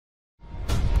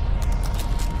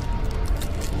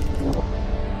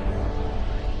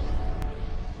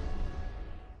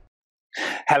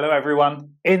Hello everyone,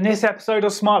 in this episode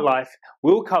of Smart Life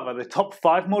we'll cover the top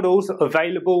 5 models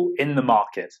available in the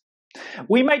market.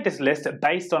 We made this list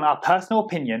based on our personal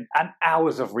opinion and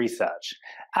hours of research,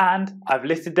 and I've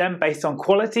listed them based on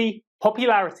quality,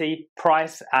 popularity,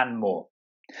 price and more.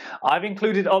 I've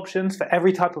included options for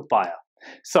every type of buyer,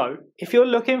 so if you're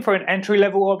looking for an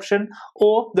entry-level option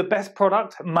or the best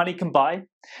product money can buy,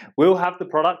 we'll have the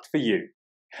product for you.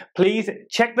 Please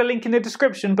check the link in the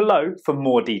description below for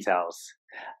more details.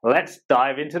 Let's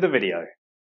dive into the video.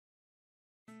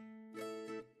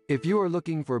 If you are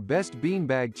looking for best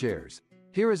beanbag chairs,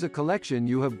 here is a collection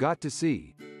you have got to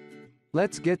see.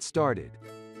 Let's get started.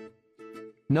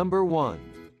 Number 1.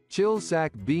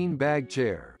 Chill-Sack Beanbag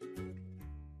Chair.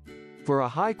 For a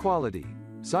high-quality,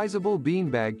 sizable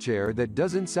beanbag chair that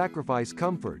doesn't sacrifice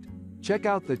comfort, check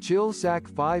out the Chill-Sack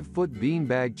 5-foot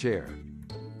beanbag chair.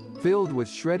 Filled with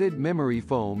shredded memory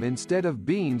foam instead of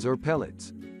beans or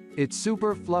pellets. It's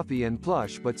super fluffy and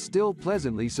plush but still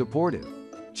pleasantly supportive.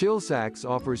 Chill-Sacks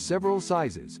offers several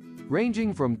sizes,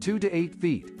 ranging from 2 to 8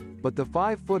 feet, but the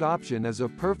 5-foot option is a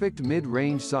perfect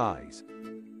mid-range size.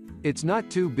 It's not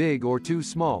too big or too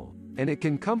small, and it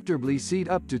can comfortably seat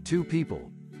up to 2 people.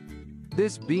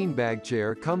 This beanbag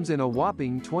chair comes in a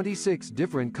whopping 26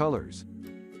 different colors.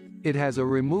 It has a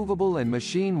removable and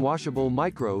machine-washable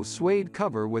micro suede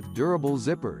cover with durable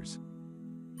zippers.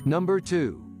 Number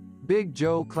 2. Big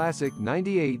Joe Classic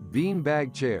 98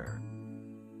 Beanbag Chair.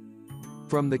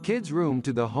 From the kids' room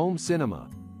to the home cinema,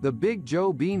 the Big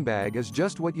Joe beanbag is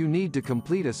just what you need to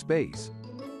complete a space.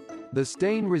 The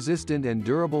stain-resistant and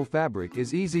durable fabric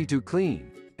is easy to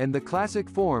clean, and the classic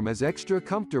form is extra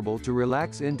comfortable to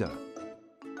relax into.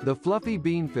 The fluffy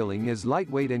bean filling is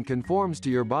lightweight and conforms to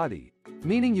your body,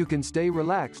 meaning you can stay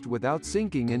relaxed without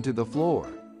sinking into the floor.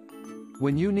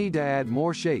 When you need to add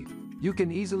more shape, you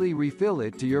can easily refill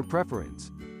it to your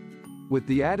preference. With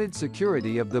the added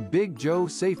security of the Big Joe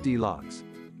safety locks.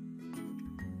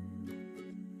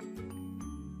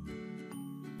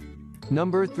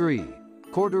 Number 3.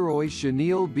 CordaRoy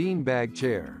Chenille Beanbag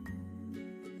Chair.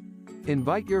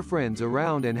 Invite your friends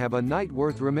around and have a night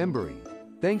worth remembering,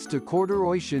 thanks to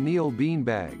CordaRoy Chenille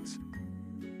beanbags.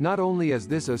 Not only is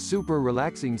this a super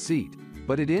relaxing seat,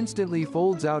 but it instantly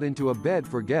folds out into a bed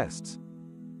for guests.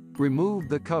 Remove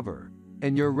the cover,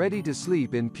 and you're ready to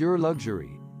sleep in pure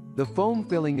luxury. The foam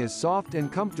filling is soft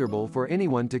and comfortable for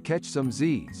anyone to catch some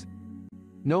Z's.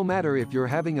 No matter if you're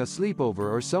having a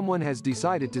sleepover or someone has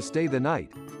decided to stay the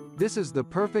night, this is the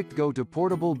perfect go-to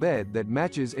portable bed that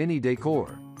matches any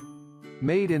decor.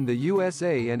 Made in the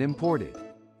USA and imported.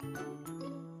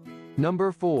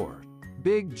 Number 4.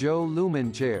 Big Joe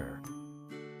Lumin Chair.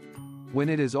 When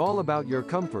it is all about your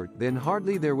comfort, then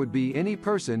hardly there would be any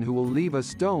person who will leave a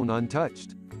stone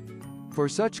untouched. For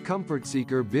such comfort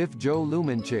seeker, Big Joe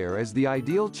Lumin Chair is the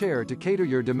ideal chair to cater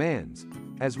your demands.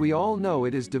 As we all know,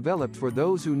 it is developed for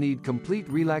those who need complete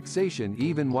relaxation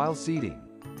even while seating.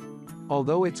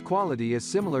 Although its quality is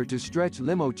similar to stretch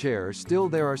limo chair, still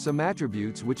there are some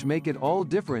attributes which make it all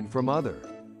different from other.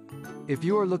 If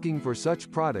you are looking for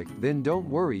such product, then don't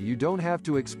worry, you don't have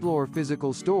to explore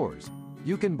physical stores.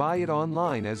 You can buy it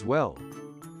online as well.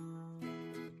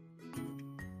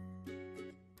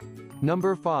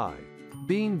 Number 5.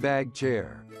 Beanbag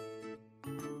Chair.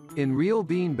 In Real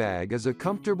Beanbag is a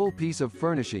comfortable piece of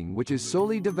furnishing which is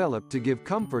solely developed to give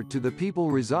comfort to the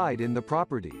people reside in the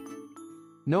property.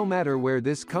 No matter where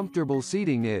this comfortable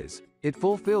seating is, it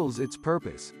fulfills its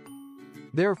purpose.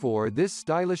 Therefore, this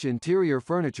stylish interior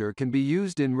furniture can be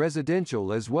used in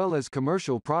residential as well as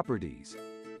commercial properties.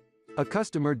 A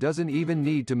customer doesn't even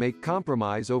need to make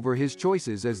compromise over his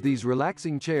choices, as these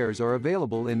relaxing chairs are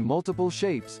available in multiple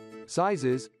shapes,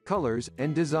 sizes, colors,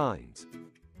 and designs.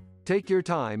 Take your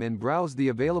time and browse the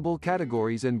available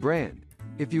categories and brand.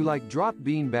 If you like drop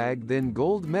beanbag, then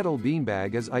gold medal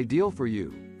beanbag is ideal for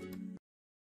you.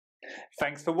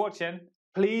 Thanks for watching.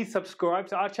 Please subscribe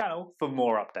to our channel for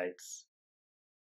more updates.